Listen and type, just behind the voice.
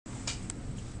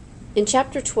In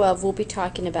Chapter 12, we'll be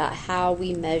talking about how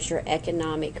we measure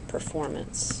economic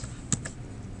performance.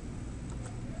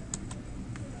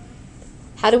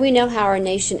 How do we know how our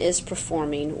nation is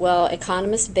performing? Well,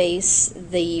 economists base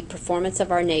the performance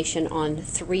of our nation on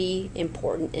three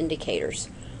important indicators.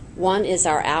 One is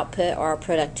our output or our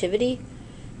productivity.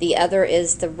 The other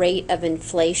is the rate of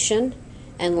inflation.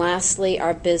 And lastly,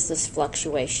 our business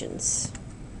fluctuations.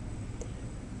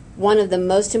 One of the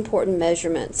most important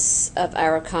measurements of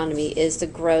our economy is the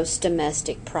gross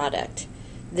domestic product.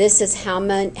 This is how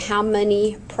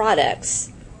many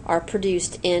products are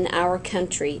produced in our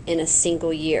country in a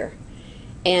single year.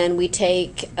 And we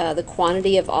take the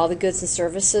quantity of all the goods and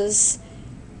services,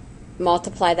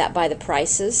 multiply that by the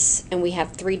prices, and we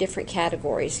have three different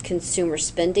categories: consumer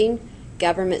spending,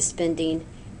 government spending,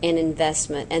 and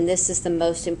investment. And this is the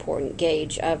most important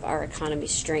gauge of our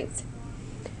economy's strength.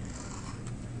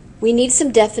 We need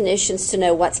some definitions to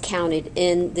know what's counted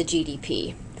in the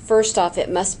GDP. First off, it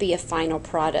must be a final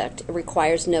product. It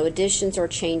requires no additions or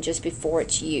changes before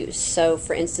it's used. So,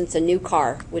 for instance, a new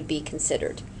car would be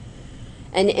considered.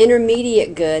 An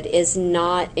intermediate good is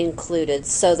not included.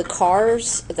 So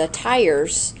the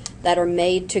tires that are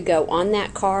made to go on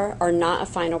that car are not a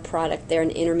final product. They're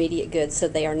an intermediate good, so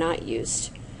they are not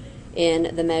used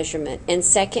in the measurement. And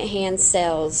secondhand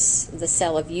sales, the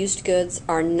sale of used goods,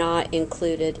 are not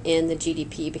included in the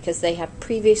GDP because they have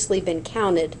previously been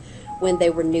counted when they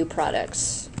were new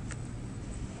products.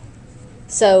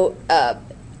 So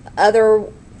other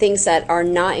things that are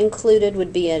not included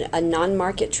would be a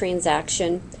non-market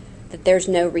transaction, that there's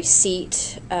no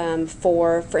receipt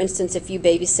for instance, if you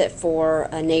babysit for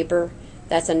a neighbor,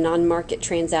 that's a non-market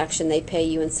transaction. They pay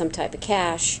you in some type of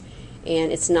cash,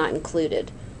 and it's not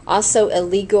included. Also,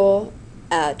 illegal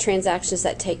transactions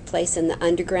that take place in the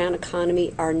underground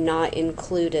economy are not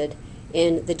included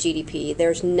in the GDP.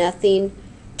 There's nothing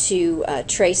to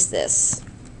trace this.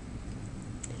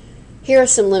 Here are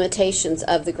some limitations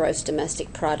of the gross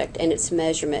domestic product and its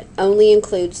measurement. Only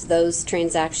includes those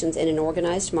transactions in an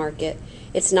organized market.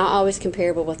 It's not always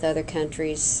comparable with other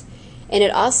countries. And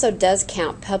it also does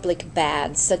count public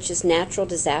bads, such as natural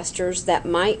disasters that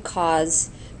might cause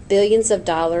billions of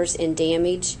dollars in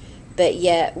damage, but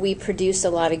yet we produce a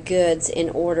lot of goods in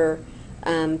order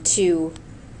to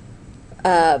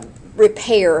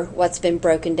repair what's been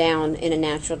broken down in a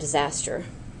natural disaster.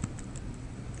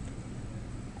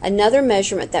 Another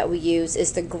measurement that we use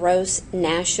is the gross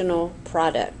national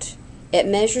product. It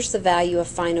measures the value of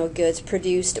final goods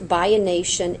produced by a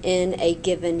nation in a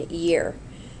given year.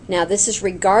 Now, this is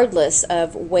regardless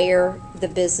of where the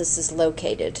business is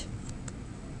located.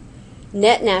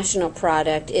 Net national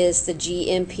product is the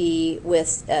GNP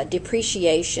with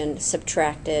depreciation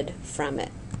subtracted from it.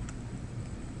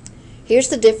 Here's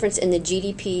the difference in the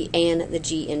GDP and the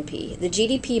GNP. The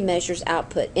GDP measures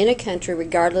output in a country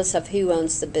regardless of who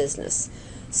owns the business.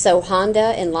 So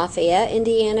Honda in Lafayette,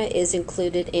 Indiana is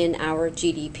included in our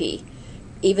GDP,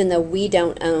 even though we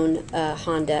don't own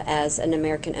Honda as an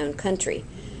American-owned country.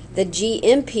 The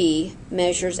GNP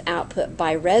measures output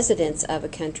by residents of a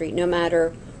country, no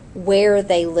matter where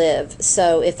they live.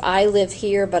 So if I live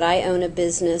here but I own a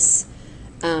business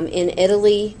in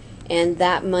Italy, and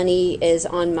that money is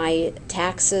on my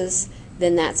taxes,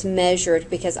 then that's measured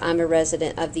because I'm a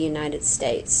resident of the United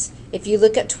States. If you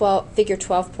look at figure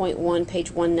 12.1,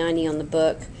 page 190 on the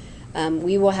book,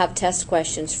 we will have test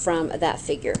questions from that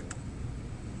figure.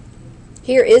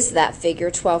 Here is that figure,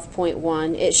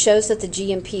 12.1. It shows that the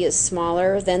GNP is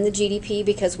smaller than the GDP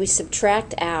because we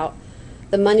subtract out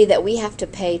the money that we have to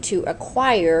pay to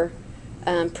acquire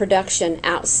production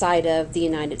outside of the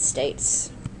United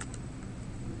States.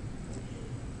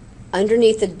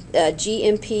 Underneath the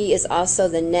GNP is also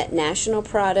the net national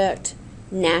product,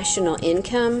 national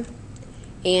income,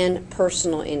 and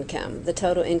personal income, the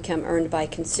total income earned by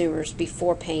consumers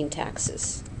before paying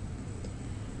taxes.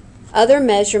 Other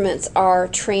measurements are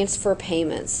transfer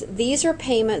payments. These are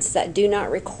payments that do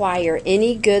not require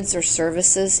any goods or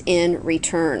services in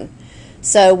return.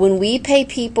 So when we pay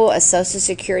people a Social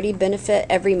Security benefit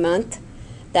every month,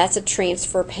 that's a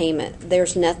transfer payment.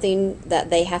 There's nothing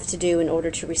that they have to do in order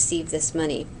to receive this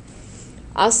money.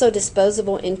 Also,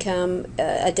 disposable income,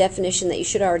 a definition that you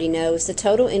should already know, is the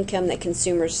total income that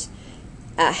consumers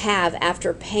have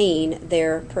after paying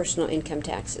their personal income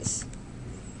taxes.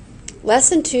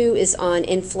 Lesson 2 is on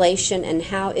inflation and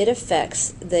how it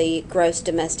affects the gross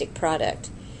domestic product.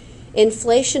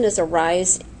 Inflation is a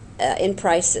rise in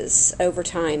prices over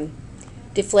time.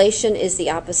 Deflation is the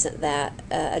opposite of that,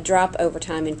 a drop over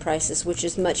time in prices, which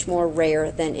is much more rare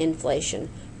than inflation.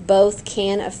 Both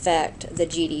can affect the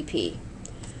GDP.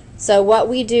 So what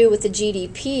we do with the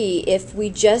GDP, if we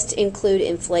just include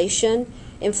inflation,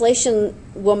 inflation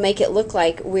will make it look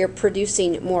like we're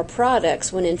producing more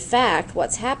products, when in fact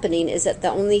what's happening is that the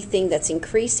only thing that's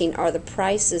increasing are the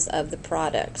prices of the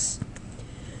products.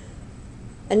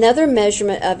 Another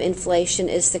measurement of inflation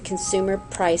is the Consumer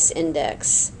Price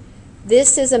Index.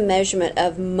 This is a measurement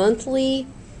of monthly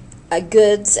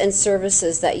goods and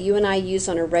services that you and I use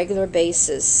on a regular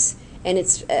basis, and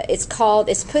it's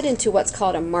put into what's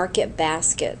called a market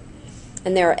basket,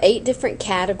 and there are 8 different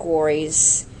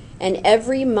categories. And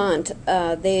every month,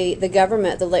 the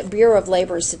government, the Bureau of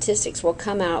Labor and Statistics, will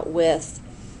come out with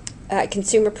a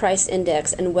Consumer Price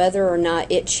Index and whether or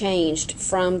not it changed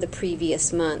from the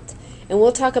previous month. And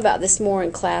we'll talk about this more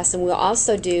in class, and we'll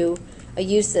also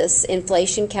use this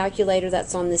inflation calculator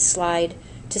that's on this slide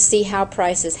to see how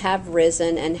prices have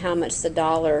risen and how much the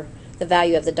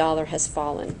value of the dollar has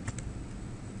fallen.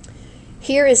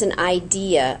 Here is an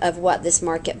idea of what this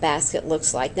market basket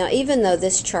looks like. Now, even though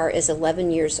this chart is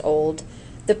 11 years old,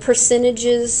 the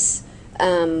percentages,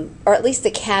 or at least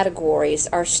the categories,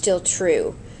 are still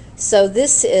true. So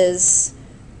this is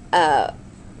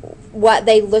what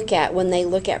they look at when they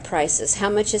look at prices.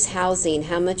 How much is housing?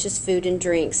 How much is food and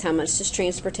drinks? How much does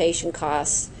transportation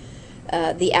cost?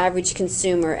 The average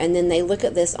consumer, and then they look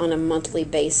at this on a monthly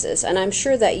basis. And I'm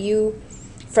sure that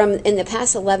in the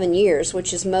past 11 years,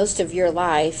 which is most of your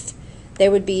life,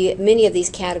 there would be many of these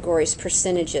categories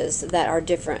percentages that are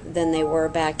different than they were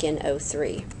back in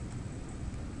 2003.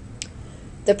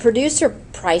 The Producer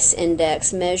Price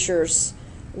Index measures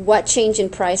what change in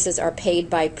prices are paid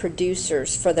by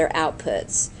producers for their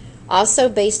outputs, also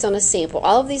based on a sample.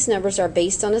 All of these numbers are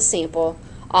based on a sample.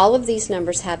 All of these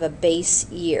numbers have a base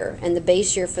year, and the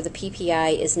base year for the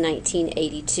PPI is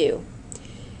 1982.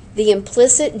 The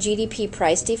implicit GDP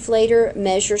price deflator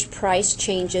measures price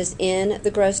changes in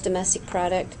the gross domestic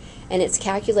product, and it's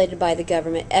calculated by the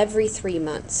government every 3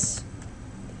 months.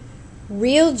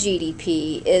 Real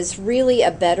GDP is really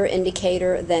a better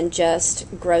indicator than just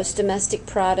gross domestic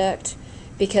product,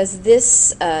 because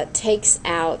this takes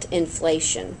out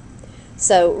inflation.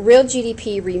 So real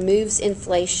GDP removes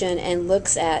inflation and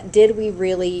looks at, did we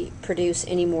really produce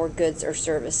any more goods or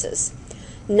services?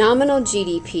 Nominal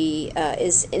GDP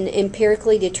is an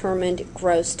empirically determined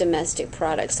gross domestic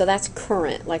product. So that's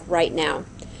current, like right now.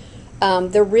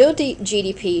 The real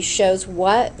GDP shows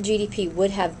what GDP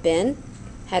would have been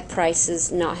had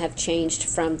prices not have changed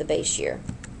from the base year.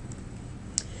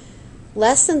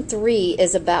 Lesson 3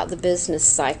 is about the business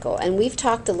cycle, and we've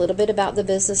talked a little bit about the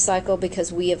business cycle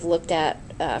because we have looked at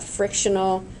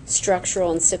frictional,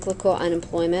 structural, and cyclical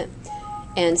unemployment.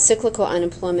 And cyclical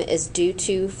unemployment is due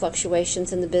to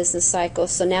fluctuations in the business cycle.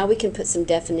 So now we can put some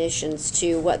definitions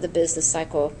to what the business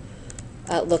cycle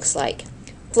looks like.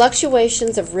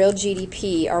 Fluctuations of real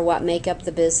GDP are what make up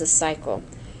the business cycle.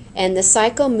 And the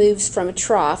cycle moves from a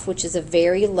trough, which is a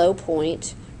very low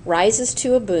point, rises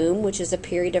to a boom, which is a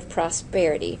period of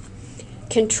prosperity.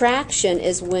 Contraction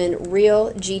is when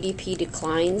real GDP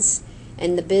declines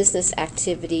and the business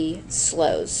activity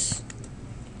slows.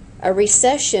 A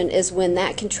recession is when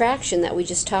that contraction that we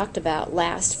just talked about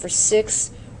lasts for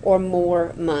 6 or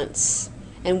more months.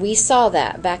 And we saw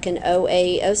that back in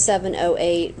 07,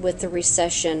 08 with the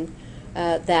recession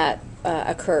that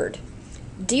occurred.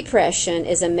 Depression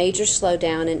is a major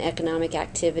slowdown in economic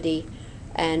activity,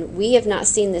 and we have not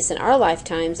seen this in our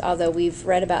lifetimes, although we've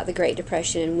read about the Great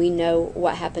Depression and we know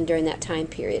what happened during that time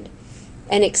period.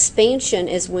 And expansion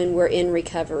is when we're in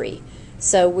recovery.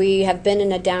 So we have been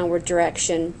in a downward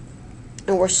direction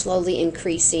and we're slowly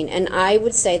increasing. And I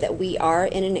would say that we are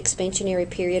in an expansionary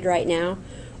period right now.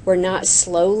 We're not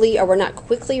slowly or we're not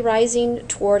quickly rising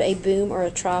toward a boom or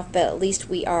a trough, but at least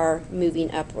we are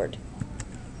moving upward.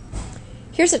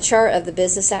 Here's a chart of the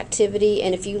business activity,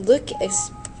 and if you look,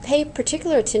 pay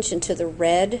particular attention to the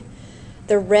red.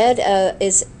 The red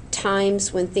is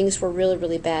times when things were really,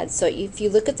 really bad. So if you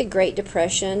look at the Great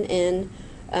Depression in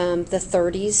the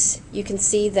 30s, you can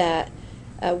see that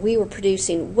we were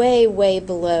producing way, way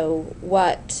below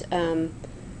what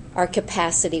our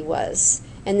capacity was.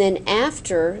 And then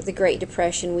after the Great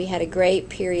Depression, we had a great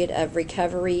period of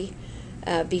recovery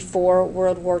before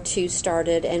World War II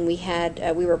started, and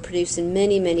we were producing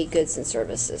many, many goods and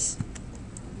services.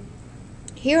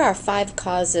 Here are 5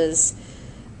 causes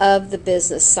of the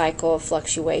business cycle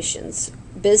fluctuations: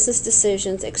 business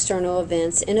decisions, external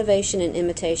events, innovation and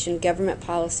imitation, government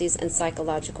policies, and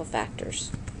psychological factors.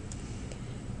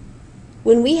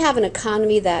 When we have an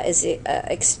economy that is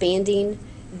expanding,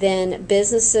 then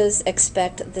businesses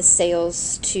expect the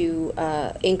sales to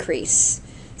increase.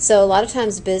 So a lot of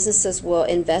times businesses will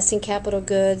invest in capital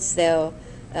goods, they'll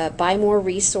buy more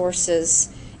resources.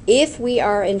 If we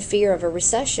are in fear of a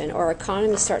recession or our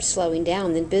economy starts slowing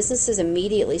down, then businesses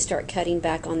immediately start cutting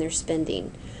back on their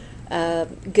spending.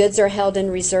 Goods are held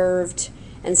and reserved,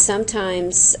 and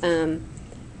sometimes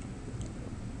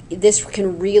this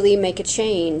can really make a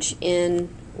change in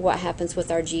what happens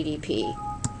with our GDP.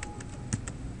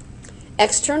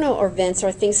 External events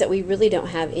are things that we really don't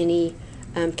have any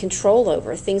control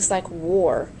over, things like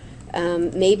war.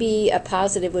 Maybe a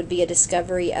positive would be a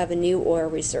discovery of a new oil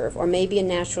reserve, or maybe a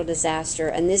natural disaster,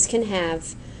 and this can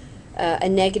have a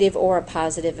negative or a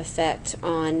positive effect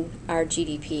on our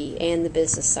GDP and the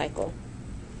business cycle.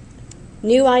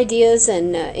 New ideas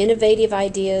and innovative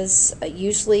ideas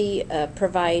usually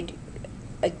provide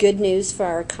good news for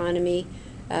our economy.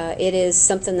 It is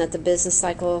something that the business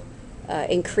cycle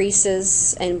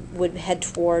increases and would head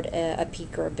toward a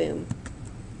peak or a boom.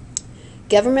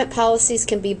 Government policies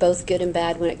can be both good and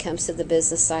bad when it comes to the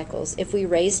business cycles. If we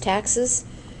raise taxes,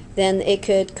 then it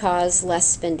could cause less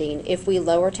spending. If we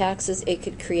lower taxes, it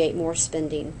could create more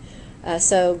spending.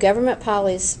 So government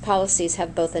policies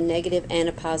have both a negative and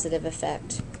a positive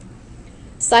effect.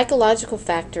 Psychological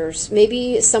factors.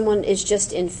 Maybe someone is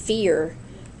just in fear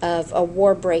of a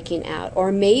war breaking out,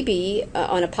 or maybe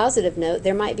on a positive note,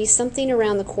 there might be something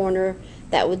around the corner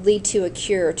that would lead to a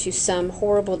cure to some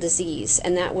horrible disease,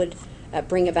 and that would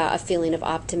bring about a feeling of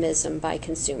optimism by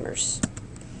consumers.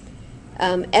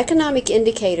 Economic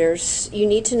indicators, you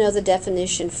need to know the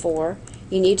definition for.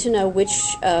 You need to know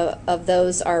which of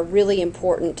those are really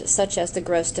important, such as the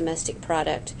gross domestic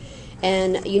product.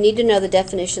 And you need to know the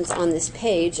definitions on this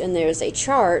page, and there's a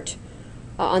chart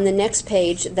on the next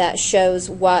page that shows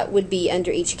what would be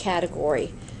under each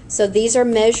category. So these are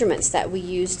measurements that we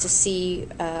use to see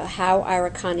how our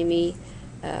economy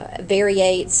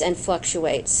variates and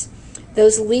fluctuates.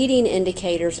 Those leading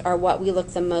indicators are what we look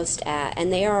the most at,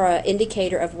 and they are an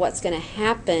indicator of what's going to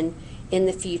happen in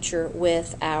the future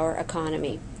with our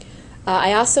economy.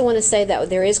 I also want to say that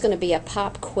there is going to be a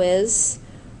pop quiz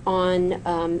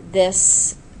on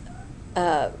this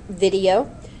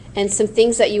video, and some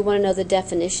things that you want to know the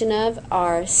definition of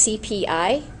are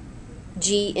CPI,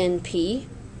 GNP,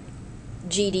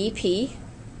 GDP,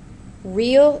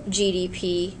 real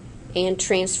GDP, and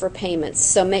transfer payments.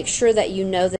 So make sure that you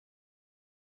know that